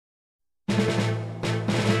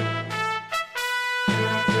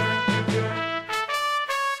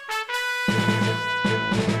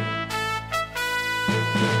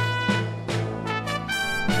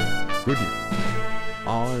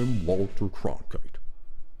I'm Walter Cronkite,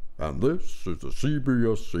 and this is the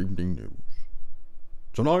CBS Evening News.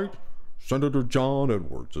 Tonight, Senator John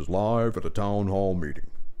Edwards is live at a town hall meeting.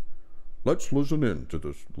 Let's listen in to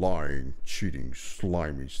this lying, cheating,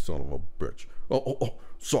 slimy son of a bitch.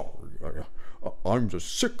 Sorry. I'm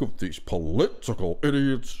just sick of these political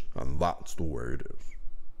idiots, and that's the way it is.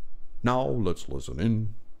 Now let's listen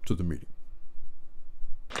in to the meeting.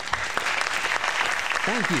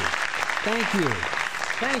 Thank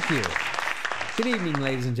you. Good evening,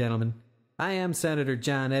 ladies and gentlemen. I am Senator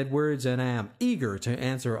John Edwards, and I am eager to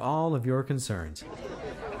answer all of your concerns.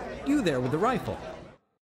 You there with the rifle.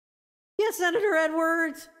 Yes, Senator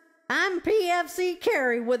Edwards. I'm PFC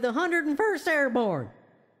Carey with the 101st Airborne.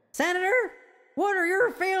 Senator, what are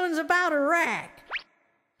your feelings about Iraq?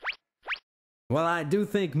 Well, I do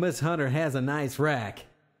think Miss Hunter has a nice rack.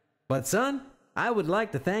 But, son, I would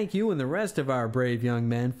like to thank you and the rest of our brave young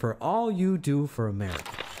men for all you do for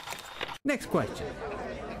America. Next question.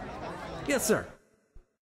 Yes, sir.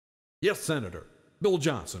 Yes, Senator. Bill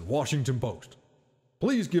Johnson, Washington Post.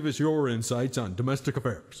 Please give us your insights on domestic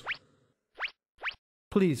affairs.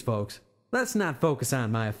 Please, folks, let's not focus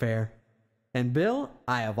on my affair. And Bill,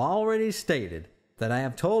 I have already stated that I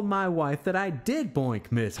have told my wife that I did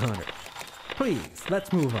boink Miss Hunter. Please,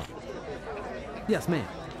 let's move on. Yes, ma'am.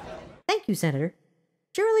 Thank you, Senator.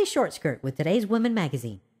 Shirley Shortskirt with today's Women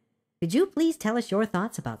magazine. Could you please tell us your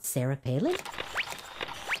thoughts about Sarah Palin?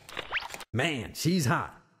 Man, she's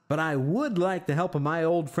hot. But I would like the help of my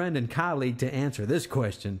old friend and colleague to answer this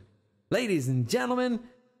question. Ladies and gentlemen,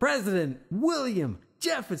 President William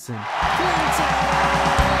Jefferson Clinton!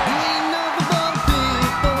 You ain't nothing but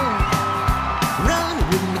people running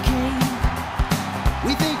with McCain.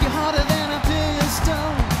 We think you're hotter than a pistol,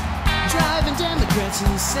 driving Democrats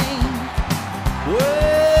insane.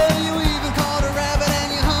 Well, you even caught a rabbit and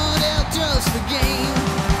you hunt out just for game.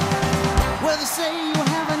 Well, they say you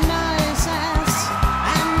have a nice ass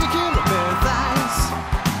and you kill a pair of thighs.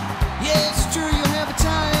 Yeah, it's true, you have a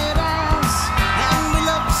tight ass and we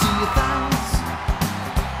love to see your thighs.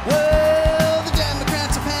 Well, the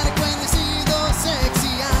Democrats are panic when they see those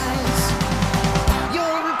sexy eyes. You're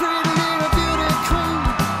a pretty little beauty queen.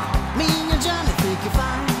 Me and your Johnny think you're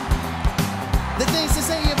fine. The things they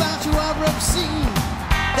say about you are obscene.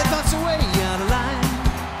 Their thoughts are way out of line.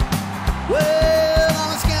 Well,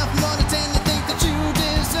 on a scale from 1 to 10, they think that you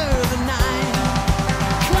deserve a 9.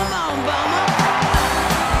 Come on, Bummer.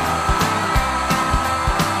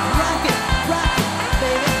 Rock it,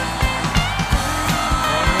 baby.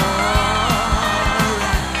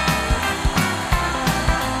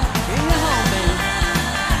 Bring it home, baby.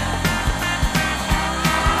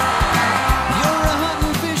 You're a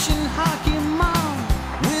hunting, fishing, hockey mom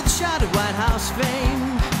with shot at White House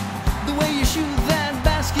fame. The way you shoot that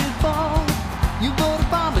basketball, you put a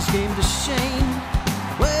Bombers game to shame.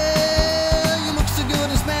 Well, you look so good,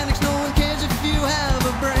 Hispanics, no one cares if you have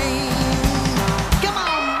a brain. Come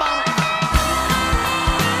on, Bomber.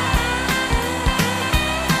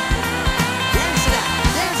 Dance it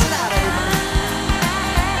out, everybody.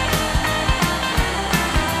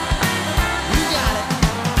 You got it.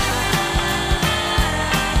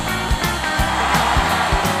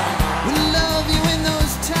 We love you in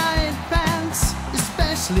those tight pants,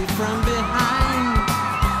 especially from behind.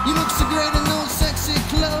 You look so great in those sexy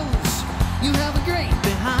clothes. You have a great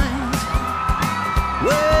behind.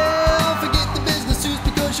 Well, forget the business suits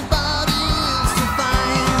because your body is so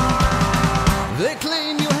fine. They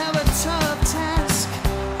claim you have a tough task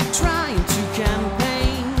trying to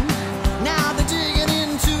campaign. Now they're digging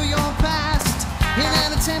into your past in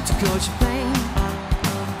an attempt to cause you pain.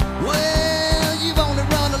 Well, you've only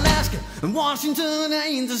run Alaska and Washington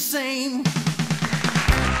ain't the same.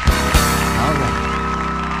 All right.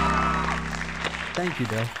 Thank you,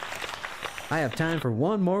 Bill. I have time for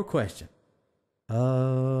one more question.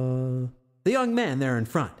 The young man there in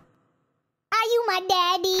front. Are you my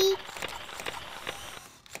daddy?